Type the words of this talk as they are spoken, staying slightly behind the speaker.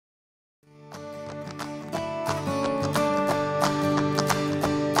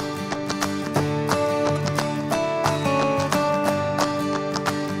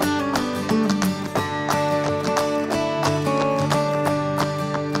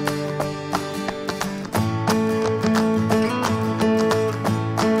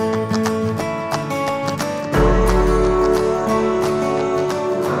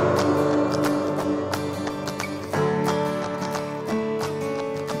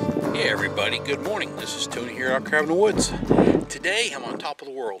Hey everybody, good morning. This is Tony here out carving the woods. Today I'm on top of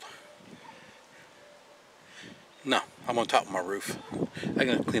the world. No, I'm on top of my roof. I'm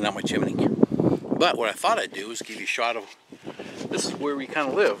going to clean out my chimney. But what I thought I'd do is give you a shot of, this is where we kind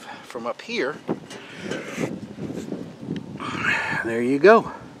of live. From up here, there you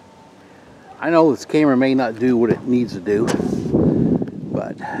go. I know this camera may not do what it needs to do,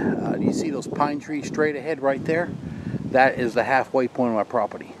 but do you see those pine trees straight ahead right there? That is the halfway point of my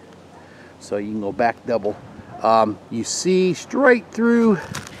property. So you can go back double. You see straight through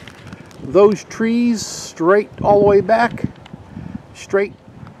those trees, straight all the way back, straight,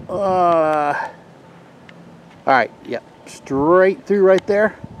 alright, yep, straight through right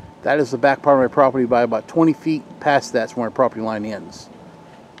there. That is the back part of my property. By about 20 feet past that's where my property line ends.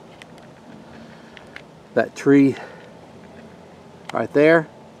 That tree right there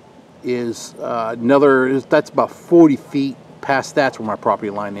is that's about 40 feet past that's where my property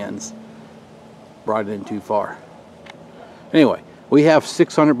line ends. Brought it in too far. Anyway, we have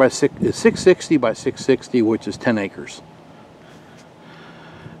 660 by 660, which is 10 acres.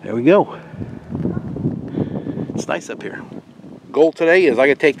 There we go. It's nice up here. Goal today is I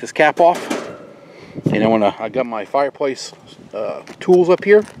gotta take this cap off, and I got my fireplace tools up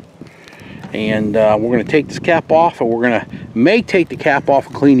here, and we're gonna take this cap off, and we're may take the cap off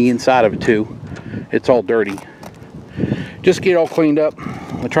and clean the inside of it too. It's all dirty. Just get it all cleaned up.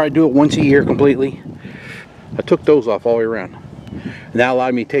 I try to do it once a year completely. I took those off all the way around. And that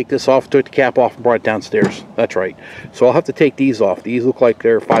allowed me to take this off, took the cap off, and brought it downstairs. That's right. So I'll have to take these off. These look like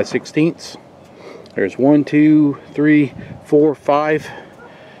they're 5/16. There's 1, 2, 3, 4, 5,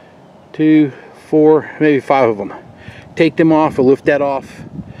 2, 4, maybe 5 of them. Take them off, I'll lift that off,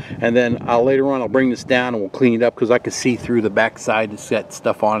 and then later on I'll bring this down and we'll clean it up, because I can see through the backside. It's got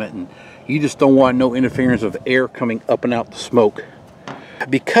stuff on it, and you just don't want no interference of air coming up and out the smoke.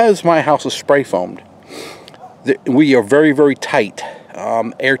 Because my house is spray foamed, we are very, very tight,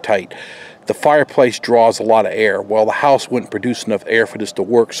 airtight. The fireplace draws a lot of air. Well, the house wouldn't produce enough air for this to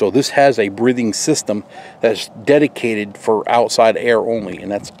work, so this has a breathing system that's dedicated for outside air only,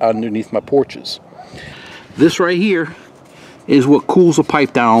 and that's underneath my porches. This right here is what cools the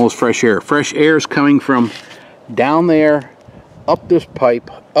pipe down, all this fresh air. Fresh air is coming from down there, up this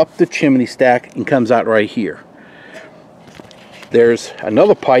pipe, up the chimney stack, and comes out right here. There's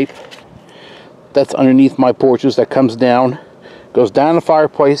another pipe that's underneath my porches that comes down, goes down the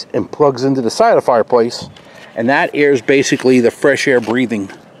fireplace and plugs into the side of the fireplace, and that air is basically the fresh air breathing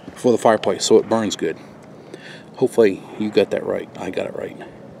for the fireplace, so it burns good. Hopefully you got that right. I got it right.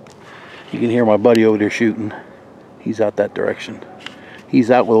 You can hear my buddy over there shooting. He's out that direction.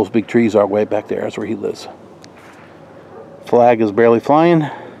 He's out where those big trees are way back there. That's where he lives. Flag is barely flying.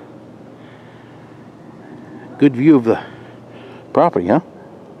 Good view of the property, huh?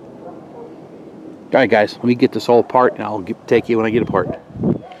 Alright guys, let me get this all apart, and I'll take you when I get apart.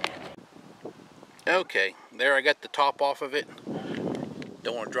 Okay, there I got the top off of it.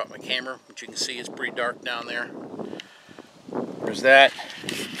 Don't want to drop my camera, but you can see it's pretty dark down there. There's that.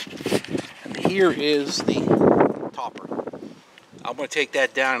 And here is the topper. I'm going to take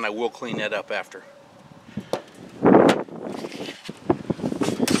that down, and I will clean that up after.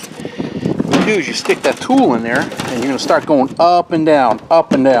 What you do is you stick that tool in there, and you're going to start going up and down,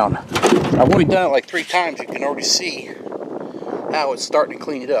 up and down. I've only done it like 3 times. You can already see how it's starting to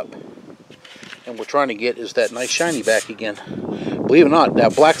clean it up. And what we're trying to get is that nice shiny back again. Believe it or not,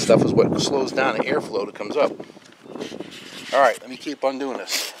 that black stuff is what slows down the airflow that comes up. Alright, let me keep on doing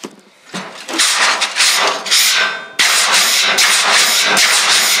this.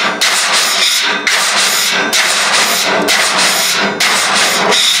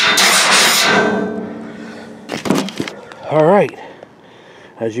 Alright.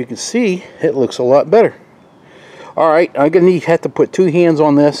 As you can see, it looks a lot better. Alright, I'm going to have to put 2 hands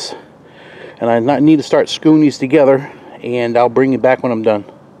on this, and I need to start screwing these together, and I'll bring it back when I'm done.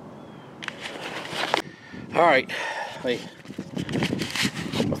 Alright, wait.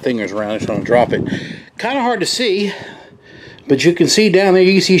 Put my fingers around it so I don't drop it. Kind of hard to see, but you can see down there,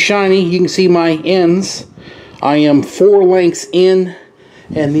 you can see shiny, you can see my ends. I am 4 lengths in,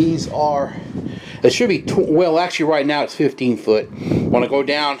 and these are... It should be, well, actually right now it's 15 foot. When I go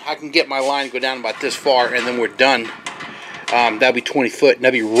down, I can get my line to go down about this far, and then we're done. That'll be 20 foot, and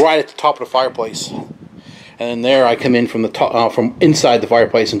that'll be right at the top of the fireplace. And then there I come in from the top, from inside the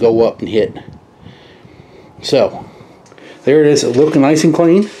fireplace and go up and hit. So, there it is, looking nice and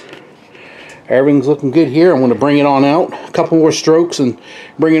clean. Everything's looking good here. I'm going to bring it on out. A couple more strokes and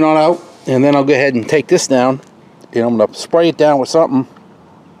bring it on out. And then I'll go ahead and take this down. And I'm going to spray it down with something.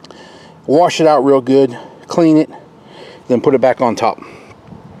 Wash it out real good. Clean it. Then put it back on top.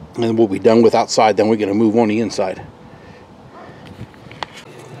 and we'll be done with outside. Then we're going to move on the inside.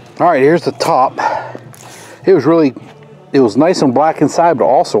 All right, here's the top. It was nice and black inside, but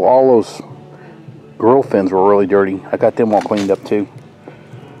also all those grill fins were really dirty. I got them all cleaned up too.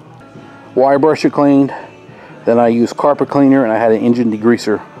 Wire brush it cleaned. Then I used carpet cleaner, and I had an engine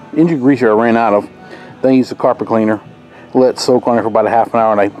degreaser. Engine greaser I ran out of. Then I used the carpet cleaner. Let it soak on it for about a half an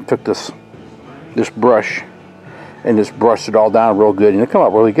hour, and I took this brush and just brushed it all down real good, and it came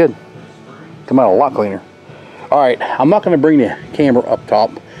out really good. Come out a lot cleaner. All right, I'm not going to bring the camera up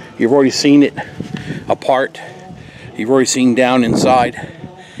top. You've already seen it apart. You've already seen down inside.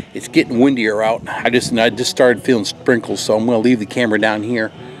 It's getting windier out. I just started feeling sprinkles, so I'm going to leave the camera down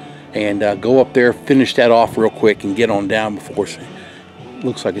here and go up there, finish that off real quick, and get on down before it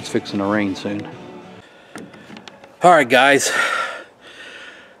looks like it's fixing to rain soon. All right, guys.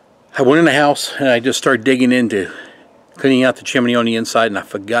 I went in the house and I just started digging into cleaning out the chimney on the inside, and I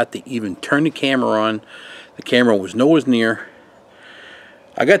forgot to even turn the camera on. The camera was nowhere near.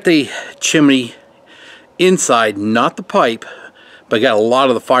 I got the chimney inside, not the pipe, but I got a lot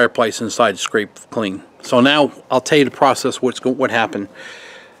of the fireplace inside scraped clean. So now I'll tell you the process, what happened.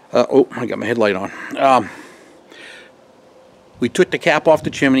 Oh, I got my headlight on. We took the cap off the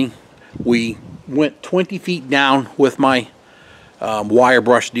chimney. We went 20 feet down with my wire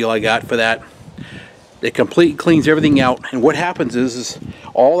brush deal I got for that. It completely cleans everything out, and what happens is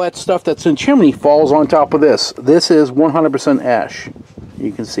all that stuff that's in chimney falls on top of this. This is 100% ash.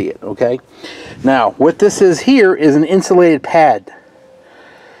 You can see it, okay? Now, what this is here is an insulated pad.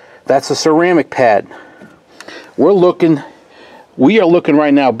 That's a ceramic pad. We are looking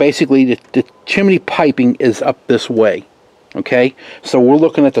right now, basically the chimney piping is up this way, okay? So we're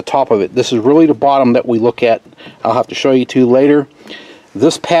looking at the top of it. This is really the bottom that we look at. I'll have to show you two later.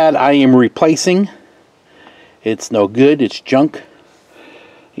 This pad I am replacing. It's no good, it's junk,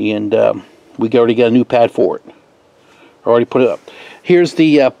 and we already got a new pad for it. I already put it up. Here's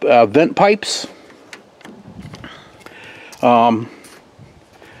the vent pipes. I'll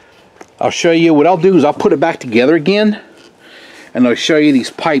show you what I'll do is I'll put it back together again, and I'll show you these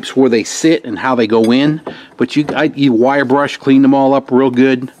pipes where they sit and how they go in. But you wire brush, clean them all up real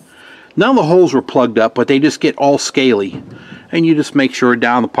good. None of the holes were plugged up, but they just get all scaly. And you just make sure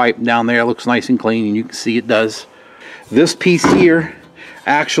down the pipe down there looks nice and clean, and you can see it does. This piece here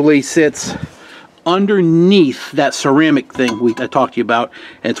actually sits underneath that ceramic thing I talked to you about,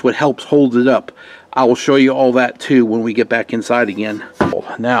 and it's what helps hold it up. I will show you all that too when we get back inside again.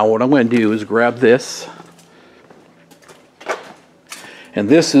 Now what I'm going to do is grab this, and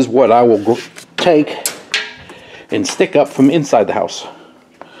this is what I will take and stick up from inside the house,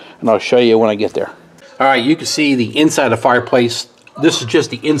 and I'll show you when I get there. Alright, you can see the inside of the fireplace. This is just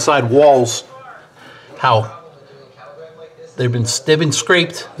the inside walls, how they've been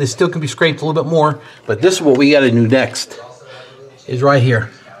scraped. They still can be scraped a little bit more, but this is what we got to do next, is right here.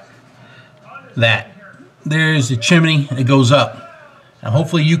 There's the chimney, it goes up. Now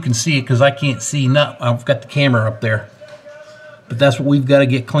hopefully you can see it, because I can't see, I've got the camera up there. But that's what we've got to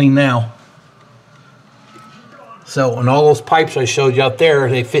get clean now. So, and all those pipes I showed you out there,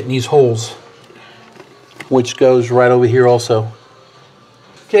 they fit in these holes, which goes right over here also.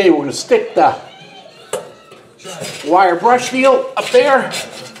 Okay, we're going to stick the wire brush deal up there.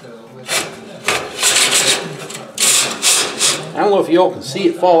 I don't know if you all can see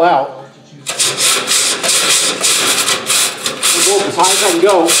it fall out. I'll go up as high as I can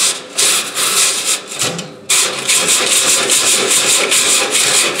go.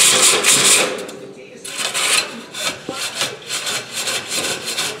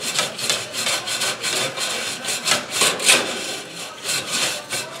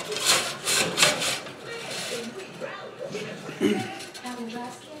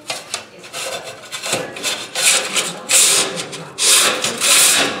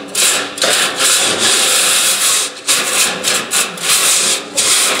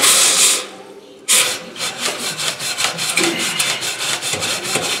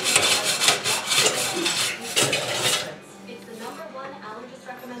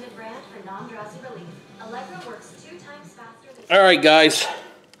 Alright guys,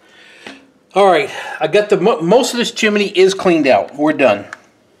 alright, I got the most of this chimney is cleaned out. We're done.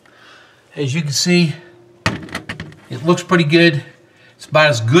 As you can see, it looks pretty good. It's about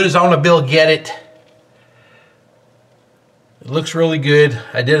as good as I'm going to be able to get it. It looks really good.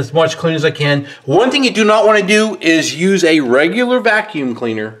 I did as much clean as I can. One thing you do not want to do is use a regular vacuum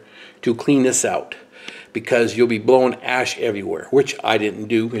cleaner to clean this out, because you'll be blowing ash everywhere, which I didn't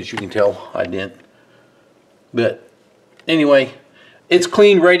do, as you can tell I didn't. But anyway, it's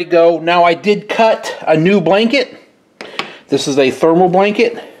clean, ready to go. Now I did cut a new blanket. This is a thermal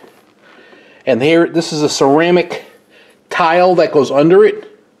blanket. And here, this is a ceramic tile that goes under it.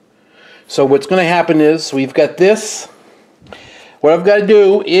 So what's going to happen is we've got this. What I've got to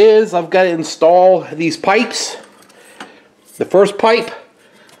do is I've got to install these pipes. The first pipe,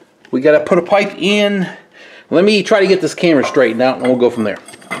 we got to put a pipe in. Let me try to get this camera straightened out and we'll go from there.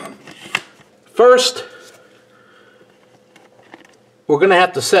 First, we're going to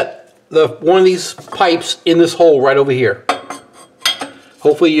have to set one of these pipes in this hole right over here.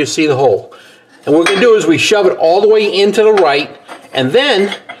 Hopefully you see the hole. And what we're going to do is we shove it all the way into the right, and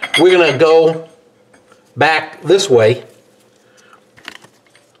then we're going to go back this way.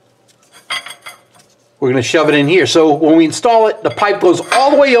 We're going to shove it in here. So when we install it, the pipe goes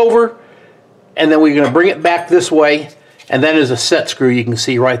all the way over, and then we're going to bring it back this way, and then there's a set screw. You can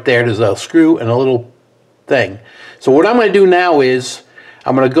see right there, there's a screw and a little thing. So what I'm going to do now is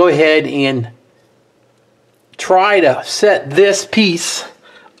I'm going to go ahead and try to set this piece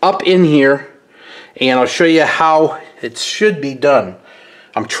up in here, and I'll show you how it should be done.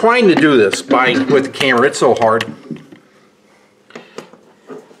 I'm trying to do this with the camera. It's so hard.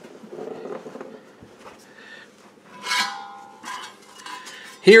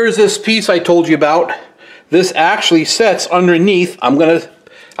 Here's this piece I told you about. This actually sets underneath.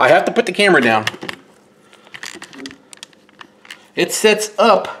 I have to put the camera down. It sets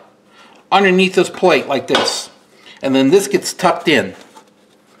up underneath this plate like this. And then this gets tucked in.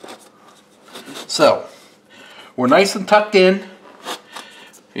 So, we're nice and tucked in.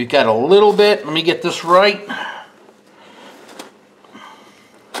 We've got a little bit. Let me get this right.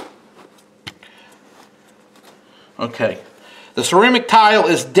 Okay. The ceramic tile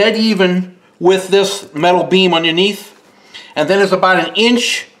is dead even with this metal beam underneath. And then there's about an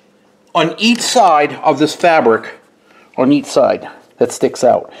inch on each side of this fabric, on each side, that sticks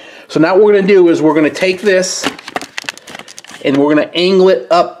out. So now what we're going to do is we're going to take this and we're going to angle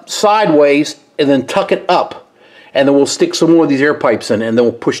it up sideways and then tuck it up. And then we'll stick some more of these air pipes in and then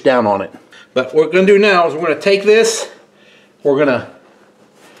we'll push down on it. But what we're going to do now is we're going to take this, we're going to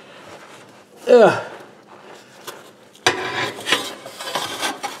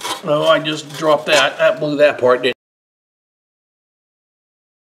oh, I just dropped that. That blew that part, didn't it?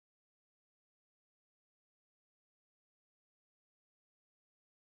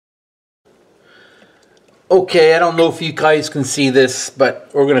 Okay, I don't know if you guys can see this, but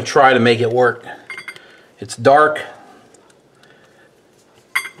we're going to try to make it work. It's dark.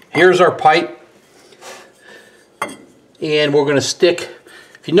 Here's our pipe. And we're going to stick,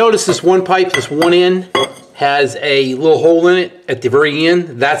 if you notice this one pipe, this one end has a little hole in it at the very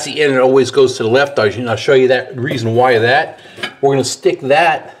end. That's the end. It always goes to the left. I'll show you that reason why of that. We're going to stick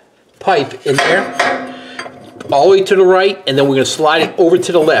that pipe in there all the way to the right, and then we're going to slide it over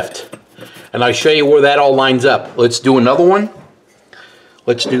to the left. And I'll show you where that all lines up. Let's do another one.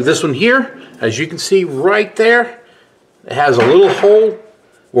 Let's do this one here. As you can see right there, it has a little hole.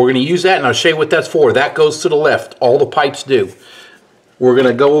 We're going to use that, and I'll show you what that's for. That goes to the left. All the pipes do. We're going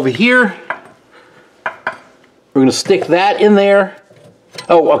to go over here. We're going to stick that in there.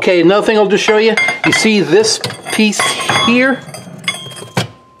 Oh, okay, another thing I'll just show you. You see this piece here?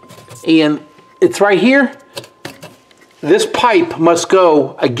 And it's right here. This pipe must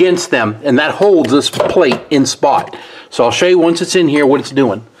go against them, and that holds this plate in spot. So I'll show you once it's in here what it's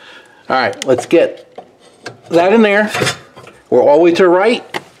doing. All right, let's get that in there. We're all the way to the right.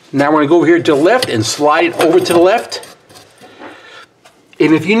 Now we're going to go over here to the left and slide it over to the left.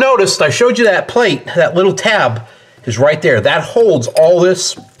 And if you noticed, I showed you that plate, that little tab is right there. That holds all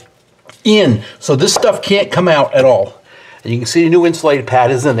this in. So this stuff can't come out at all. And you can see the new insulated pad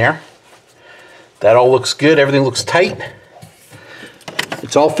is in there. That all looks good. Everything looks tight.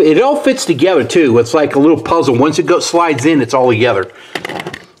 It all fits together too. It's like a little puzzle. Once it slides in, it's all together.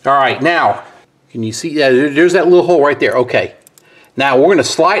 All right, now, can you see that? There's that little hole right there. Okay. Now we're going to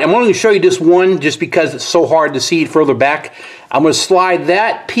slide. I'm only going to show you this one just because it's so hard to see it further back. I'm going to slide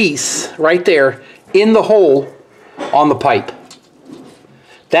that piece right there in the hole on the pipe.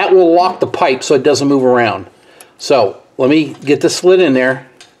 That will lock the pipe so it doesn't move around. So let me get this slid in there.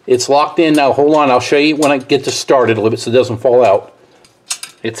 It's locked in now. Hold on, I'll show you when I get this started a little bit so it doesn't fall out.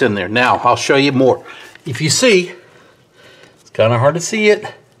 It's in there. Now I'll show you more. If you see, it's kind of hard to see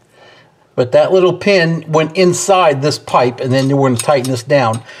it, but that little pin went inside this pipe, and then we're going to tighten this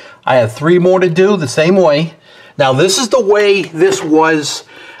down. I have 3 more to do the same way. Now this is the way this was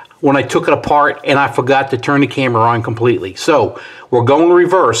when I took it apart and I forgot to turn the camera on completely. So we're going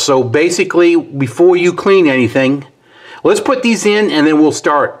reverse. So basically, before you clean anything, let's put these in and then we'll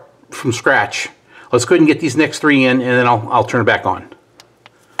start from scratch. Let's go ahead and get these next 3 in, and then I'll turn it back on.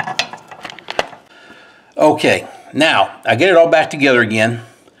 Okay, now I get it all back together again.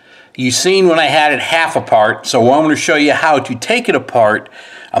 You've seen when I had it half apart, so I'm going to show you how to take it apart.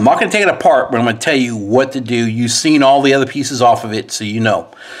 I'm not going to take it apart, but I'm going to tell you what to do. You've seen all the other pieces off of it, so you know.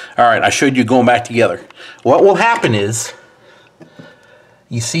 All right, I showed you going back together. What will happen is,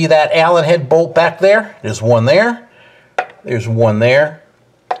 you see that Allen head bolt back there? There's one there, there's one there,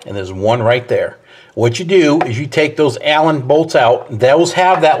 and there's one right there. What you do is you take those Allen bolts out. Those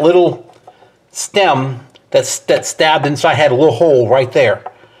have that little stem that's stabbed inside, had a little hole right there.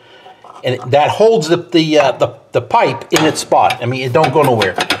 And that holds the pipe in its spot. I mean, it don't go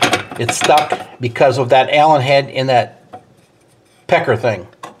nowhere. It's stuck because of that Allen head in that pecker thing.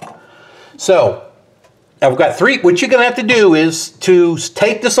 So, I've got three. What you're going to have to do is to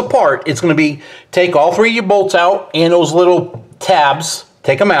take this apart. It's going to be take all three of your bolts out and those little tabs.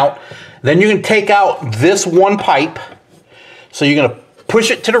 Take them out. Then you're going to take out this one pipe. So you're going to push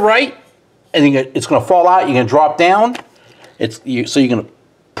it to the right, and it's going to fall out. You're going to drop down. So you're going to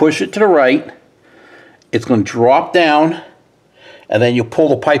push it to the right, it's going to drop down, and then you pull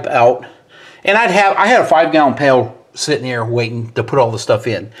the pipe out. And I had a 5-gallon pail sitting there waiting to put all the stuff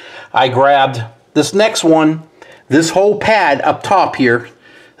in. I grabbed this next one, this whole pad up top here,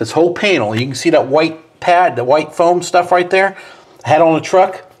 this whole panel. You can see that white pad, the white foam stuff right there, I had on the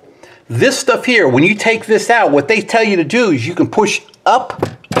truck. This stuff here, when you take this out, what they tell you to do is you can push up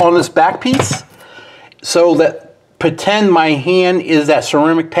on this back piece so that pretend my hand is that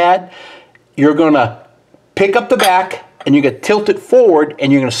ceramic pad. You're going to pick up the back and you're going to tilt it forward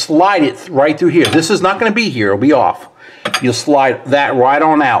and you're going to slide it right through here. This is not going to be here. It'll be off. You'll slide that right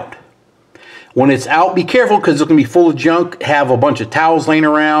on out. When it's out, be careful because it's going to be full of junk. Have a bunch of towels laying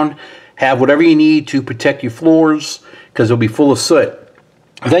around. Have whatever you need to protect your floors because it'll be full of soot.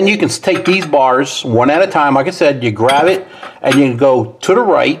 Then you can take these bars one at a time. Like I said, you grab it and you can go to the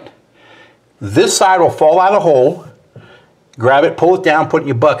right. This side will fall out of the hole. Grab it, pull it down, put it in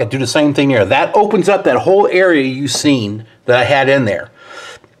your bucket. Do the same thing there. That opens up that whole area you've seen that I had in there.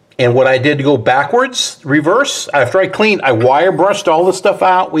 And what I did to go backwards, reverse, after I cleaned, I wire brushed all the stuff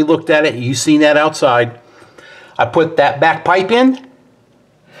out. We looked at it. You've seen that outside. I put that back pipe in.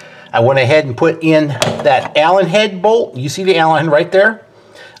 I went ahead and put in that Allen head bolt. You see the Allen head right there?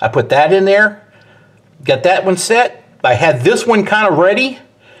 I put that in there. Got that one set. I had this one kind of ready.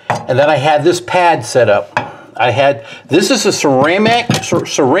 And then I had this pad set up. This is a ceramic,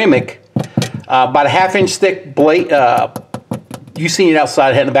 about a 1/2-inch thick blade. You've seen it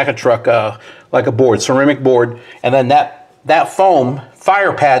outside, I had in the back of the truck, like a board, ceramic board. And then that foam,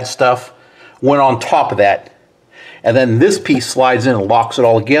 fire pad stuff, went on top of that. And then this piece slides in and locks it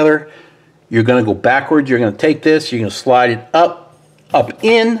all together. You're going to go backwards. You're going to take this, you're going to slide it up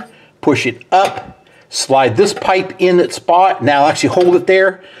in, push it up, slide this pipe in its spot. Now actually hold it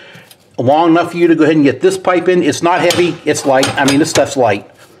there long enough for you to go ahead and get this pipe in. It's not heavy, it's light. I mean, this stuff's light.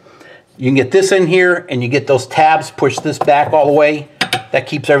 You can get this in here and you get those tabs, push this back all the way. That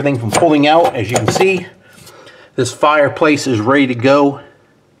keeps everything from pulling out. As you can see, this fireplace is ready to go.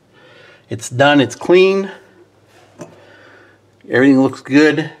 It's done, it's clean. Everything looks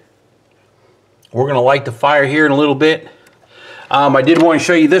good. We're going to light the fire here in a little bit. I did want to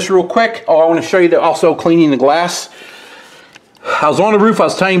show you this real quick. I want to show you also cleaning the glass. I was on the roof, I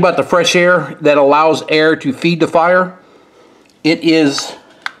was telling you about the fresh air that allows air to feed the fire. It is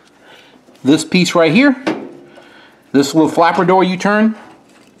this piece right here. This little flapper door you turn.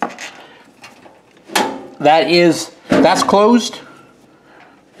 That's closed.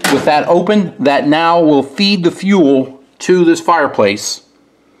 With that open, that now will feed the fuel to this fireplace.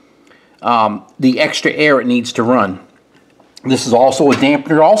 The extra air it needs to run. This is also a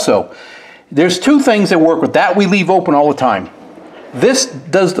dampener also. There's two things that work with that we leave open all the time. This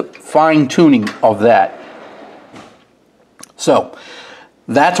does the fine tuning of that. So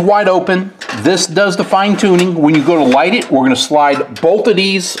that's wide open. This does the fine tuning. When you go to light it, we're going to slide both of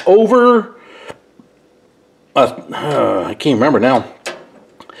these over. I can't remember now.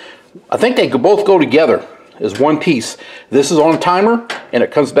 I think they could both go together as one piece. This is on a timer and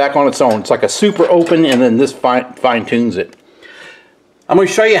it comes back on its own. It's like a super open and then this fine tunes it. I'm going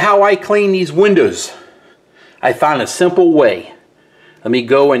to show you how I clean these windows. I found a simple way. Let me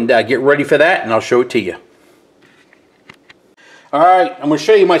go and get ready for that and I'll show it to you. Alright, I'm going to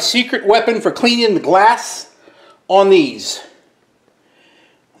show you my secret weapon for cleaning the glass on these.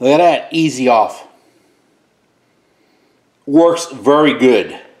 Look at that, easy off. Works very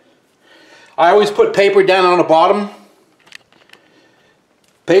good. I always put paper down on the bottom.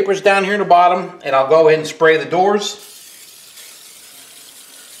 Paper's down here in the bottom and I'll go ahead and spray the doors.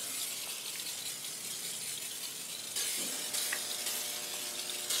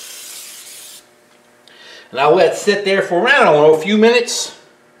 And I'll let it sit there for, I don't know, a few minutes.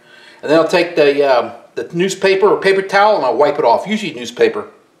 And then I'll take the newspaper or paper towel and I'll wipe it off. Usually newspaper.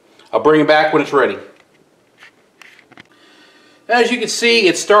 I'll bring it back when it's ready. As you can see,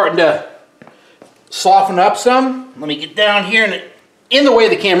 it's starting to soften up some. Let me get down here and in the way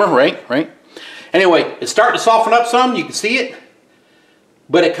of the camera, right? Anyway, it's starting to soften up some. You can see it,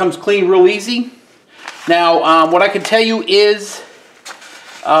 but it comes clean real easy. Now, what I can tell you is,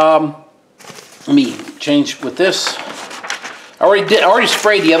 let me change with this. I already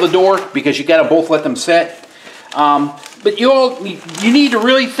sprayed the other door because you got to both let them set. But you need to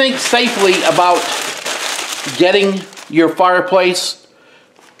really think safely about getting your fireplace,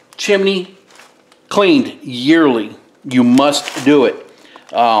 chimney cleaned yearly. You must do it.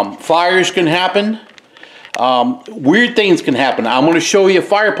 Fires can happen. Weird things can happen. I'm going to show you a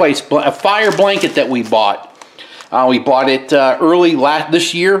fire blanket that we bought. We bought it early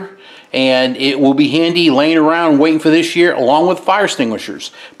this year, and it will be handy laying around waiting for this year along with fire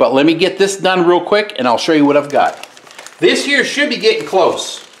extinguishers. But let me get this done real quick and I'll show you what I've got. This here should be getting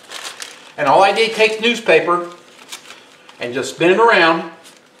close. And all I did, take newspaper and just spin it around.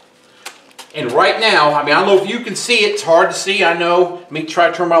 And right now, I mean, I don't know if you can see it. It's hard to see, I know. Let me try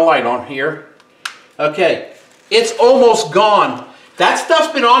to turn my light on here. Okay, it's almost gone. That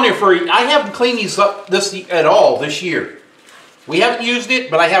stuff's been on there for, I haven't cleaned these up at all this year. We haven't used it,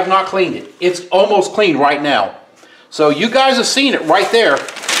 but I have not cleaned it. It's almost clean right now. So you guys have seen it right there.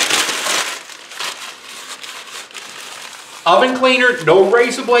 Oven cleaner, no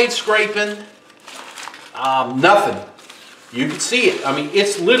razor blade scraping, nothing. You can see it. I mean,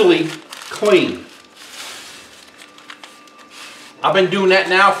 it's literally clean. I've been doing that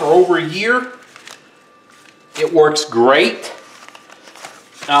now for over a year. It works great.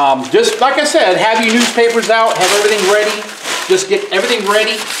 Just like I said, have your newspapers out, have everything ready. Just get everything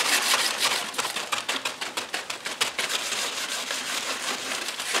ready.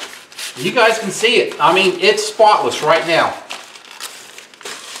 You guys can see it. I mean, it's spotless right now.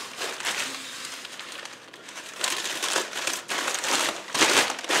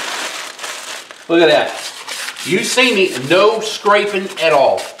 Look at that. You see me, no scraping at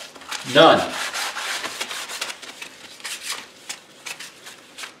all. None.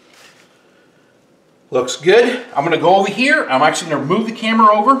 Looks good. I'm going to go over here. I'm actually going to move the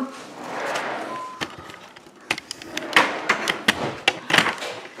camera over.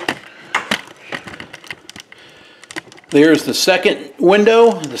 There's the second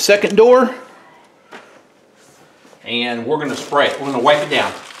window, the second door. And we're going to spray it. We're going to wipe it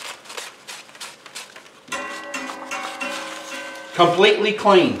down. Completely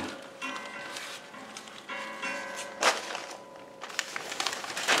clean.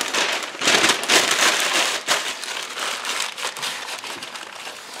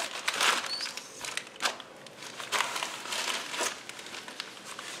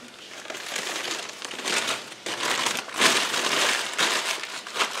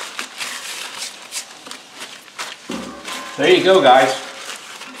 There you go, guys.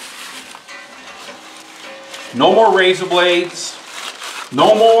 No more razor blades.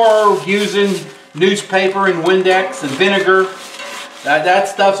 No more using newspaper and Windex and vinegar. That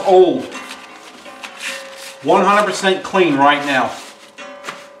stuff's old. 100% clean right now.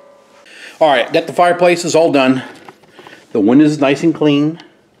 Alright, got the fireplaces all done. The windows nice and clean.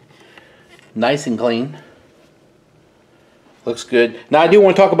 Nice and clean. Looks good. Now I do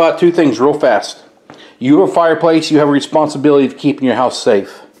want to talk about two things real fast. You have a fireplace, you have a responsibility of keeping your house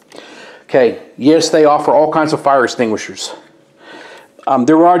safe. Okay, yes, they offer all kinds of fire extinguishers.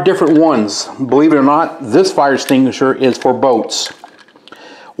 There are different ones. Believe it or not, this fire extinguisher is for boats.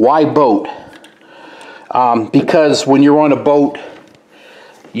 Why boat? Because when you're on a boat,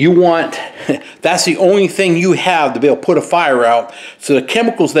 you want, that's the only thing you have to be able to put a fire out. So the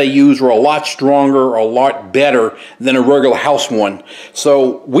chemicals they use are a lot stronger, or a lot better than a regular house one.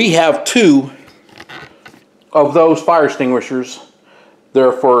 So we have two of those fire extinguishers.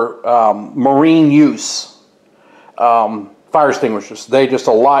 They're for marine use fire extinguishers. They're just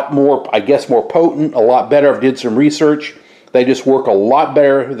a lot more, I guess, more potent, a lot better. I've did some research. They just work a lot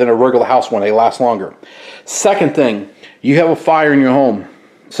better than a regular house one. They last longer. Second thing, you have a fire in your home.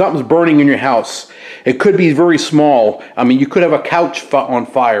 Something's burning in your house. It could be very small. I mean, you could have a couch on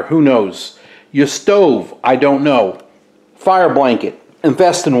fire. Who knows? Your stove, I don't know. Fire blanket,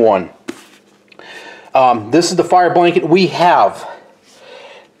 invest in one. This is the fire blanket we have.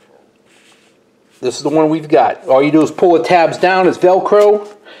 This is the one we've got. All you do is pull the tabs down. It's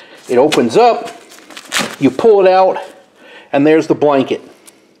Velcro. It opens up. You pull it out, and there's the blanket.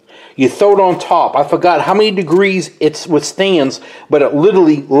 You throw it on top. I forgot how many degrees it withstands, but it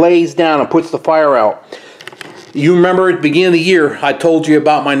literally lays down and puts the fire out. You remember at the beginning of the year, I told you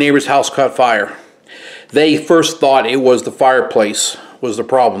about my neighbor's house caught fire. They first thought it was the fireplace was the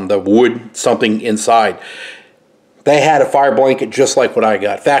problem, the wood, something inside. They had a fire blanket just like what I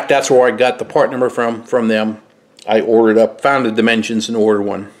got. In fact, that's where I got the part number from them. I ordered up, found the dimensions and ordered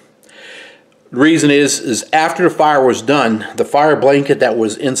one. The reason is after the fire was done, the fire blanket that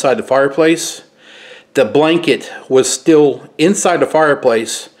was inside the fireplace, the blanket was still inside the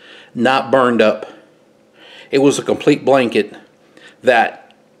fireplace, not burned up. It was a complete blanket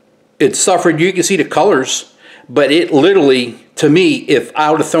that it suffered. You can see the colors, but it literally, to me, if I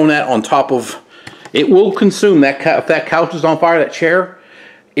would have thrown that on top of, it will consume that. If that couch is on fire, that chair,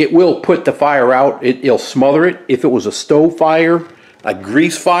 it will put the fire out. It'll smother it. If it was a stove fire, a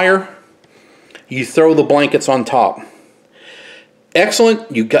grease fire, you throw the blankets on top.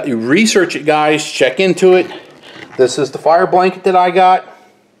 Excellent. You research it, guys. Check into it. This is the fire blanket that I got.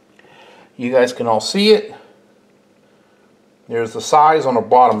 You guys can all see it. There's the size on the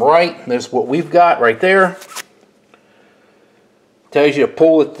bottom right. There's what we've got right there. Tells you to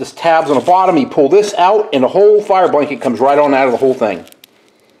pull it. This tab's on the bottom. You pull this out, and the whole fire blanket comes right on out of the whole thing.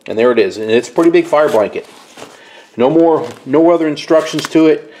 And there it is. And it's a pretty big fire blanket. No other instructions to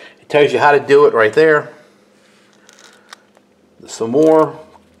it. It tells you how to do it right there. Some more.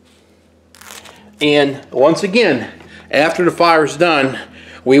 And once again, after the fire's done,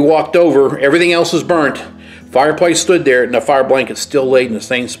 we walked over. Everything else is burnt. Fireplace stood there, and the fire blanket still laid in the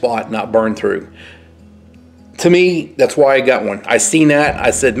same spot, not burned through. To me, that's why I got one. I seen that.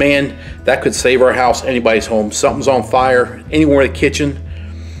 I said, man, that could save our house, anybody's home. Something's on fire, anywhere in the kitchen,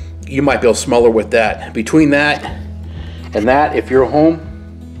 you might be able to smother with that. Between that and that, if you're home,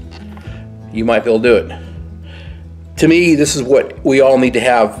 you might be able to do it. To me, this is what we all need to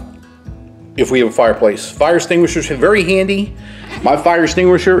have if we have a fireplace. Fire extinguishers are very handy. My fire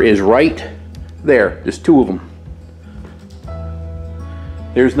extinguisher is right there. There's two of them.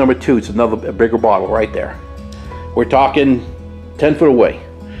 There's number 2. It's a bigger bottle right there. We're talking 10 foot away.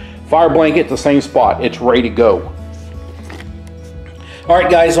 Fire blanket, the same spot. It's ready to go. All right,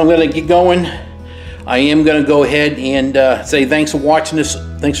 guys, I'm going to get going. I am going to go ahead and say thanks for watching this.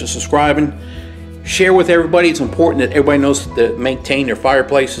 Thanks for subscribing. Share with everybody. It's important that everybody knows to maintain their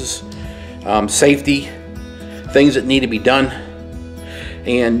fireplaces. Safety, things that need to be done.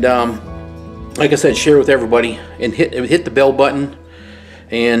 And like I said, share with everybody and hit the bell button,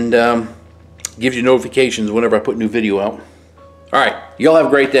 and gives you notifications whenever I put a new video out. All right, y'all have a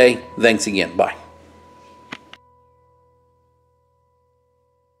great day. Thanks again. Bye.